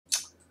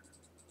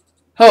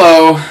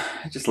Hello!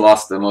 I just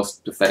lost the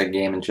most pathetic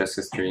game in chess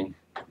history.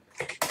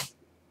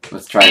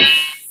 Let's try and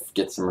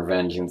get some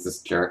revenge against this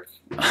jerk.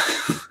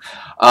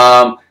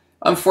 um,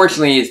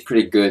 Unfortunately, he's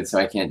pretty good, so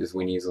I can't just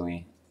win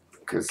easily.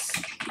 Because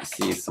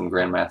he's some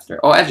grandmaster.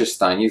 Oh,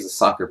 Agdestian, he's a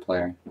soccer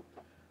player.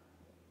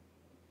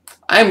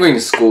 I'm going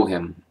to school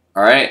him,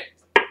 alright?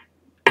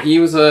 He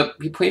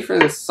played for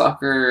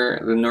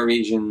the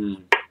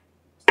Norwegian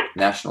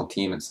national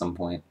team at some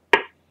point.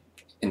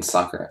 In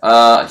soccer.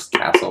 Just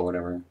castle,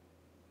 whatever.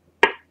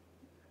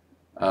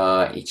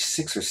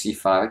 H6 or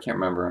C5, I can't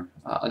remember.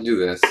 I'll do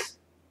this.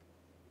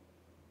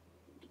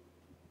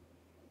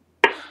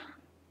 Fuck,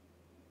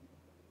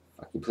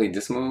 you played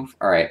this move?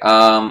 Alright,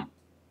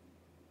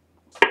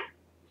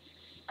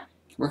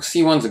 Rook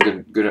C1's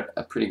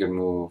a pretty good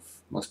move.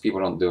 Most people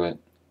don't do it.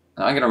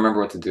 Now I gotta remember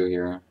what to do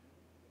here.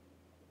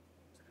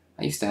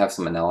 I used to have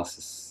some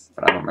analysis,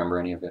 but I don't remember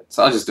any of it.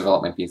 So I'll just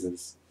develop my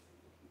pieces.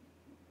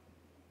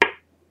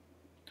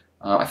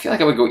 I feel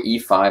like I would go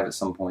E5 at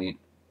some point.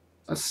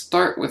 Let's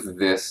start with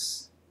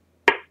this.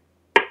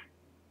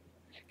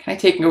 Can I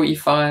take and go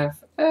E5?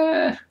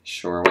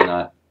 Sure, why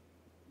not?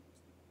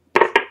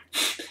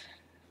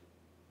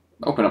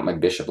 Open up my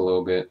bishop a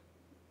little bit.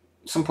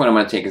 At some point I'm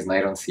going to take his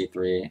knight on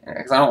C3,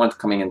 because I don't want it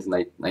coming into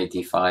knight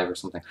D5 or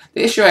something.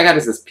 The issue I got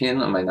is this pin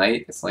on my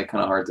knight. It's like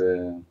kind of hard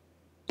to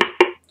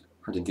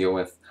deal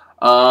with.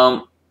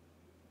 I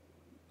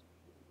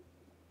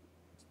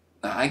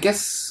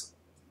guess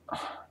I'm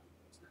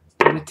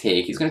going to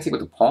take. He's going to take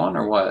with the pawn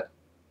or what?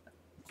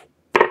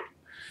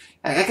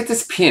 I get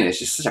this pin. It's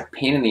just such a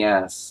pain in the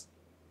ass.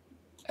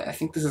 I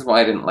think this is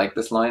why I didn't like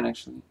this line,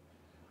 actually.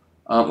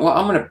 Well,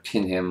 I'm going to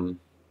pin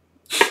him.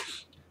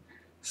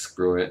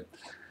 Screw it.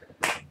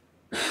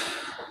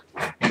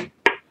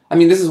 I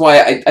mean, this is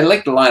why I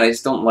like the line. I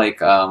just don't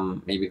like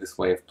maybe this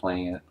way of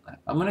playing it.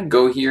 I'm going to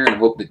go here and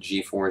hope that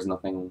G4 is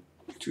nothing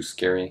too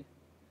scary.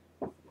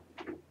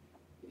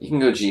 You can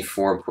go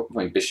G4 and put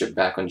my bishop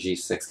back on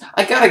G6.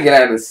 I got to get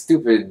out of this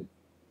stupid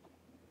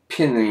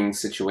pinning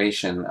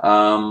situation.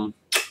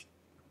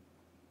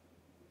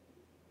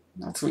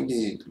 Not so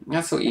easy.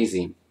 Not so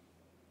easy.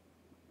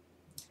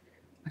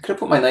 I could have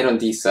put my knight on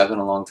D7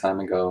 a long time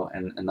ago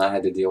and not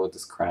had to deal with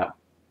this crap.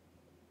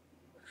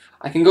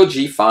 I can go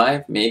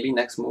G5, maybe,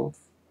 next move.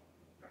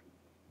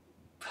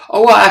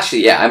 Oh, well,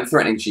 actually, yeah, I'm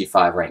threatening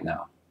G5 right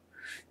now.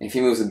 And if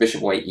he moves the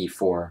bishop white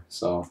E4,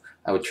 so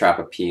I would trap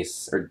a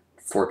piece, or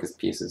fork his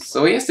pieces.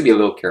 So he has to be a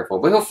little careful,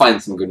 but he'll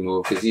find some good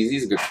move, because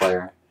he's a good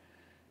player.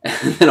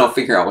 And then I'll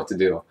figure out what to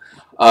do.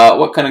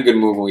 What kind of good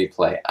move will he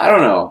play? I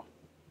don't know.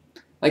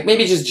 Like,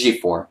 maybe just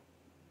G4.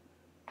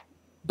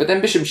 But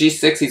then bishop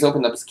G6, he's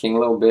opened up his king a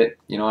little bit.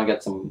 You know, I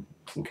got some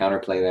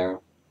counterplay there.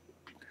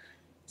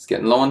 It's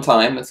getting low on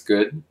time, that's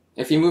good.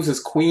 If he moves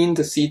his queen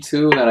to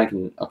C2, then I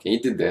can... Okay, he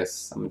did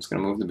this. I'm just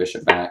going to move the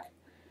bishop back.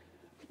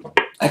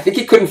 I think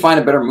he couldn't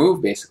find a better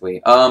move,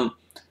 basically. So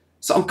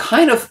I'm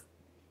kind of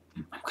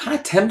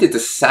tempted to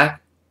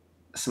sack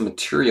some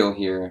material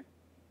here.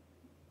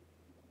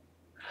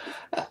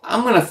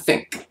 I'm going to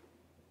think.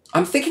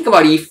 I'm thinking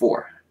about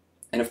E4.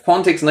 And if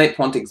pawn takes knight,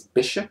 pawn takes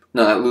bishop,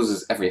 no, that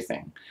loses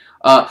everything.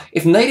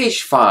 If knight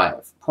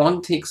H5,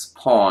 pawn takes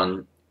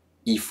pawn,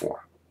 E4.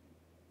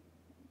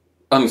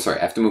 I'm sorry,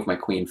 I have to move my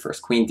queen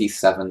first. Queen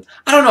D7.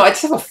 I don't know, I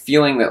just have a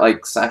feeling that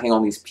like sacking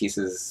all these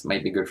pieces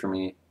might be good for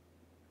me.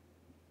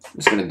 I'm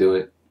just gonna do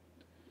it.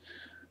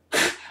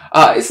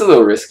 It's a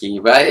little risky,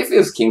 but if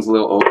his king's a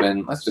little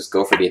open, let's just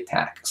go for the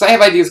attack. So I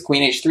have ideas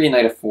Queen H3,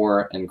 Knight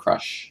F4, and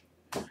crush.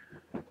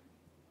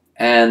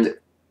 And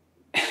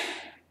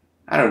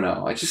I don't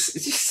know. It just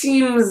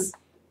seems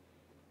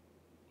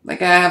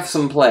like I have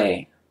some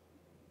play.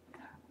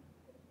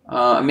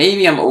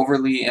 Maybe I'm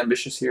overly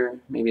ambitious here.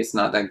 Maybe it's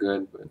not that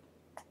good, but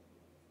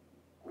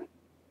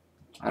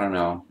I don't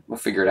know. We'll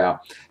figure it out.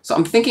 So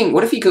I'm thinking,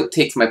 what if he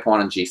takes my pawn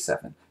on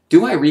G7?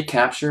 Do I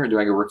recapture or do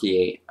I go rook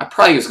E8? I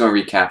probably just going to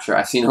recapture.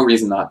 I see no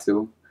reason not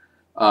to.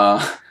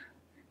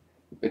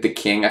 With the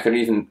king, I could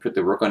even put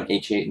the rook on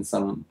H8 in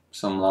some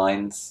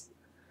lines.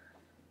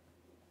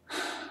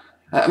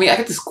 I mean, I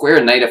got to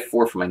square knight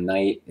F4 for my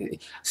knight.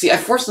 See, I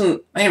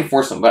didn't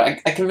force him, but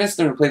I convinced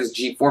him to play this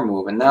G4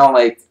 move, and now,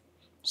 like,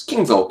 his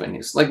king's open.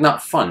 It's, like,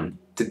 not fun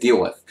to deal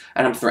with.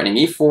 And I'm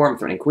threatening E4, I'm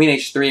threatening Queen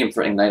H3, I'm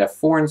threatening knight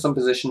F4 in some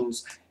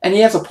positions, and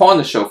he has a pawn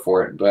to show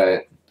for it,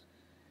 but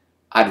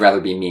I'd rather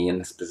be me in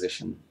this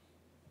position.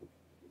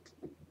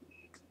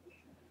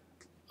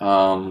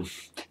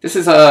 This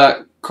is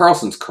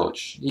Carlsen's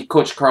coach. He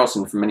coached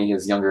Carlsen for many of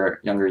his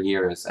younger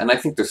years, and I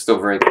think they're still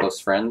very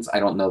close friends. I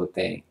don't know that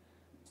they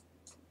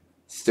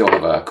still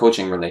have a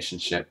coaching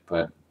relationship,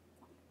 but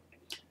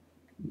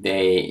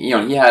they, you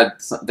know, he had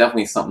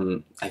definitely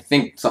something, I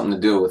think, something to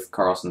do with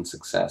Carlsen's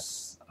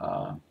success.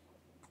 But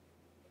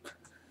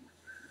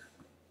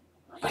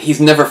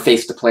he's never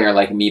faced a player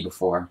like me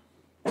before.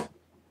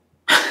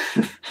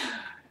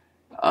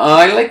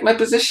 I like my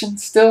position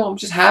still. I'm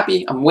just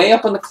happy. I'm way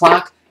up on the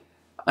clock.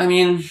 I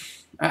mean,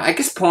 I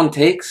guess pawn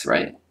takes,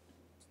 right?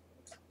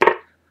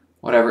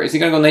 Whatever. Is he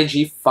going to go knight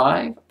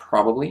G5?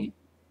 Probably.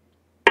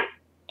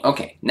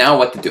 Okay, now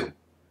what to do?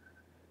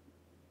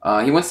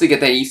 He wants to get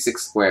that e6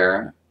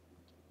 square.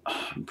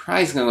 I'm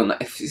probably going to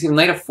go... Is he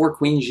knight f4,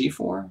 queen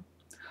g4?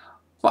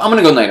 Well, I'm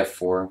going to go knight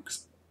f4,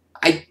 because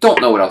I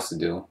don't know what else to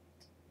do.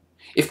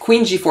 If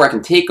queen g4, I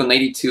can take, go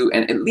knight e2,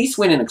 and at least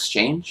win in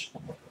exchange.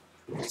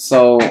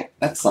 So,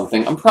 that's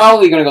something. I'm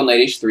probably going to go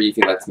knight h3 if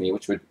he lets me,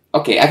 which would...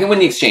 Okay, I can win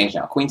the exchange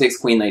now. Queen takes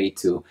queen, knight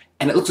e2.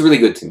 And it looks really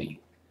good to me.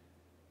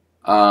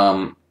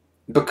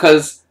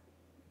 Because...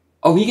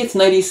 Oh, he gets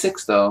knight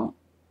e6, though.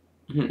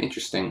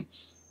 Interesting.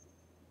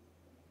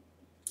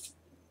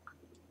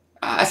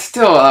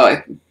 Still,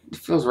 it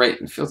feels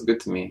right. It feels good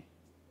to me.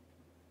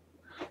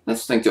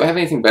 Let's think. Do I have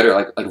anything better?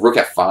 Like rook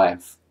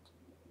f5.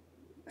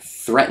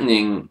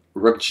 Threatening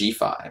rook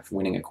g5,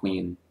 winning a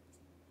queen.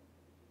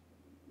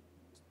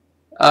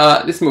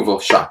 This move will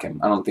shock him.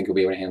 I don't think he'll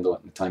be able to handle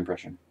it in the time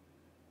pressure.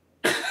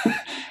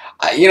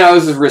 You know,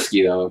 this is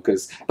risky, though.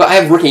 But I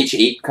have rook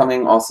h8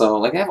 coming also.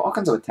 Like, I have all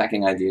kinds of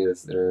attacking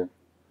ideas that are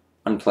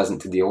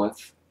unpleasant to deal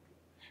with.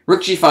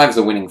 Rook g5 is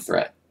a winning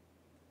threat.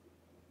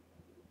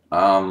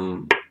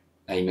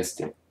 I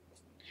missed it.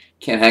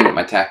 Can't hang with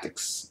my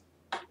tactics.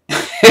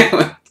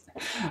 Because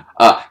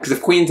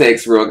if queen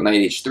takes, rook,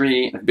 knight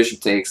h3. If bishop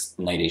takes,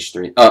 knight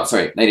h3. Oh,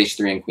 sorry, knight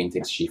h3 and queen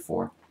takes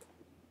g4.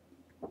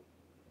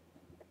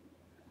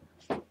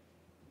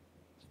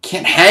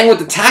 Can't hang with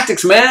the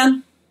tactics,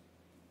 man!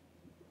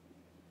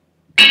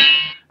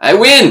 I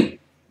win!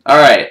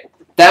 Alright.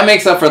 That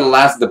makes up for the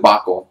last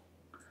debacle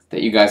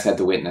that you guys had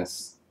to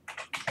witness.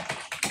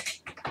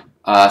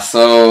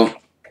 So...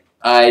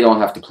 I don't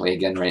have to play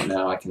again right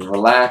now. I can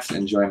relax and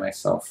enjoy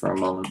myself for a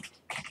moment.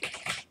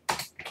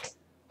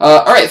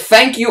 Alright,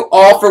 thank you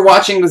all for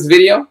watching this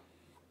video.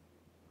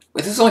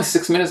 Wait, this is only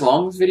 6 minutes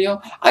long, this video?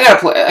 I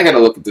gotta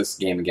look at this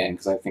game again,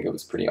 because I think it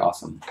was pretty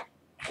awesome.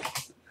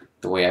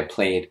 The way I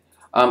played.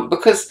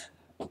 Because,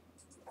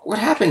 what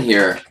happened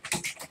here?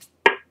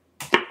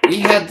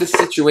 We had this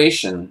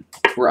situation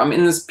where I'm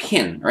in this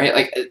pin, right?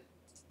 Like,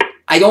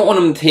 I don't want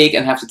him to take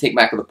and have to take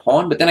back with a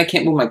pawn, but then I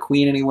can't move my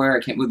queen anywhere, I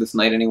can't move this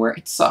knight anywhere,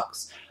 it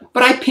sucks.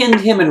 But I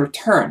pinned him in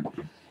return.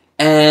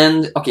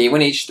 And, okay, he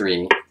went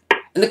h3.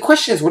 And the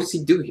question is, what does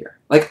he do here?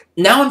 Like,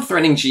 now I'm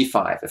threatening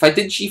g5. If I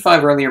did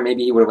g5 earlier,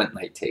 maybe he would have went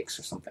knight takes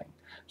or something.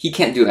 He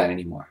can't do that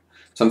anymore.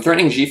 So I'm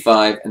threatening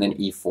g5 and then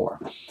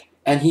e4.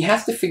 And he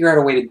has to figure out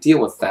a way to deal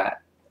with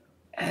that.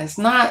 And it's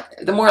not,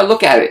 the more I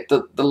look at it,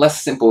 the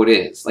less simple it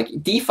is. Like,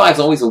 d5 is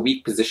always a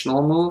weak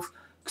positional move,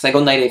 because I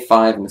go knight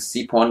a5 and the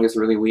c-pawn gets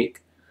really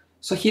weak.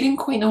 So he didn't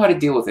quite know how to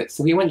deal with it.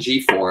 So he went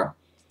g4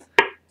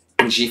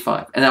 and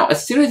g5. And now,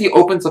 as soon as he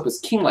opens up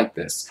his king like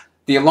this,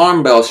 the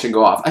alarm bells should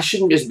go off. I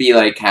shouldn't just be,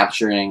 like,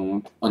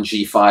 capturing on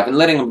g5 and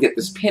letting him get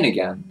this pin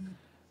again.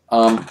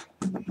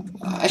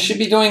 I should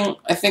be doing,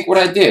 I think, what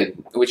I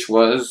did, which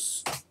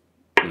was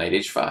knight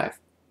h5.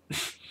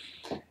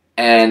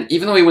 And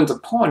even though he went to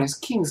pawn, his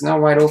king's now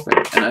wide open.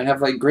 And I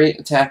have, like, great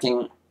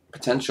attacking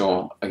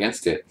potential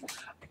against it.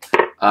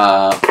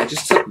 I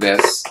just took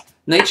this.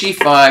 Knight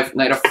g5,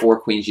 knight f4,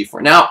 queen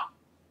g4. Now,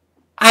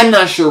 I'm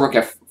not sure rook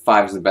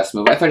f5 is the best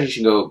move. I thought you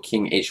should go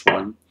king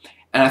h1.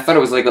 And I thought it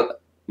was like,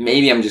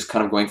 maybe I'm just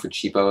kind of going for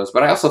cheapos.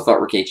 But I also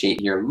thought rook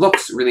h8 here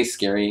looks really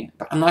scary.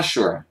 But I'm not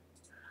sure.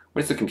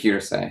 What does the computer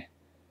say?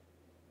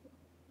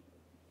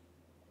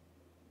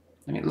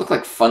 I mean, it looked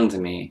like fun to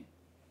me.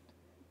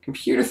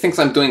 Computer thinks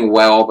I'm doing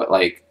well, but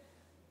like,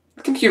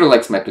 the computer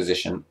likes my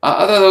position.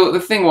 Although the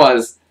thing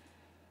was,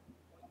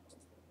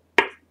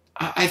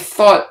 I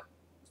thought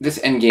this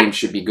endgame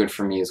should be good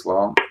for me as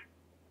well.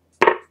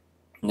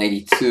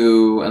 Knight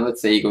e2, and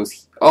let's say he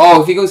goes...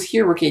 Oh, if he goes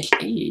here, rook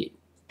h8.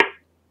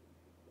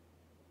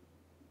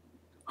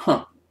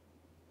 Huh.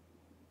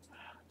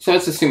 So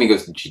let's assume he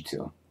goes to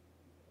g2.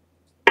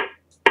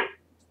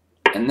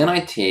 And then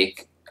I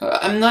take...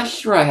 I'm not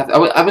sure I have...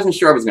 I wasn't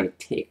sure I was going to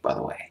take, by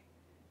the way.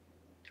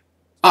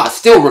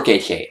 Still rook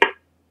h8.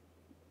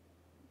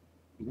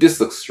 This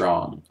looks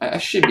strong. I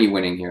should be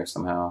winning here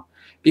somehow.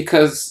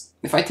 Because...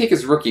 if I take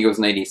his rook, he goes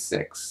knight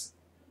e6.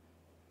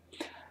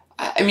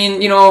 I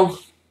mean, you know,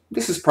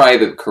 this is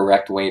probably the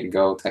correct way to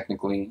go,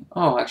 technically.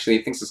 Oh, actually,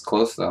 he thinks it's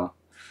close, though.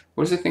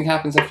 What does he think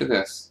happens after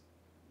this?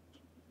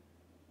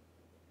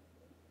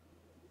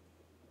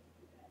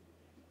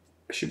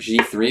 Bishop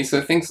g3, so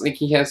it thinks like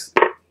he has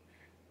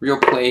real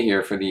play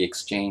here for the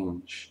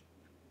exchange.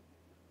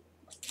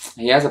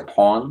 He has a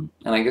pawn,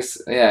 and I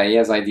guess, yeah, he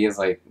has ideas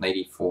like knight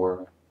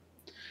e4.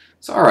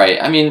 So,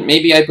 alright, I mean,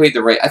 maybe I played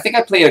the right... I think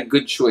I played a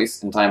good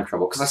choice in time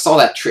trouble, because I saw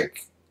that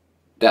trick,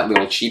 that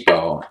little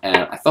cheapo, and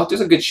I thought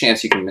there's a good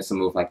chance you can miss a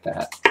move like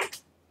that.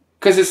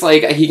 Because it's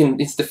like,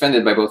 it's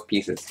defended by both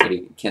pieces, but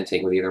he can't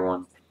take with either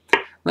one.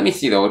 Let me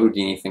see, though, what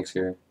Houdini thinks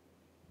here.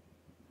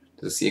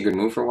 Does it see a good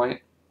move for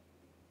white?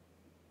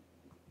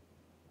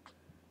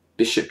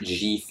 Bishop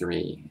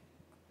g3.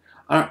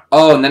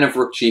 Oh, and then if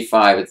rook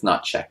g5, it's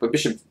not check, but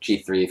bishop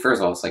g3,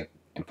 first of all, it's like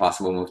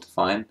impossible move to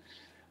find.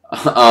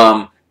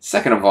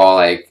 Second of all,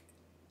 like,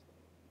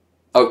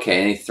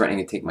 okay, and he's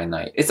threatening to take my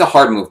knight. It's a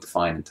hard move to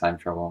find in time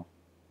trouble.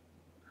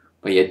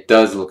 But yeah, it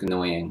does look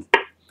annoying.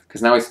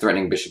 Because now he's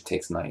threatening bishop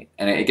takes knight.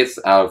 And it gets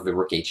out of the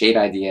rook h8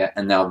 idea,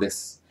 and now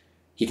this...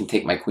 he can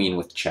take my queen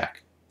with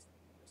check.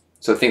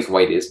 So it thinks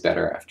white is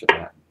better after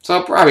that.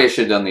 So I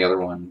should have done the other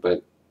one,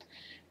 but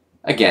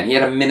again, he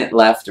had a minute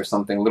left or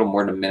something, a little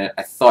more than a minute.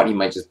 I thought he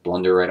might just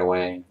blunder right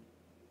away.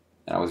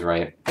 I was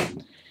right.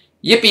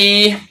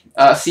 Yippee!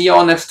 See you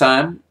all next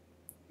time.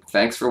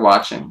 Thanks for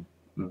watching.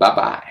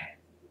 Bye-bye.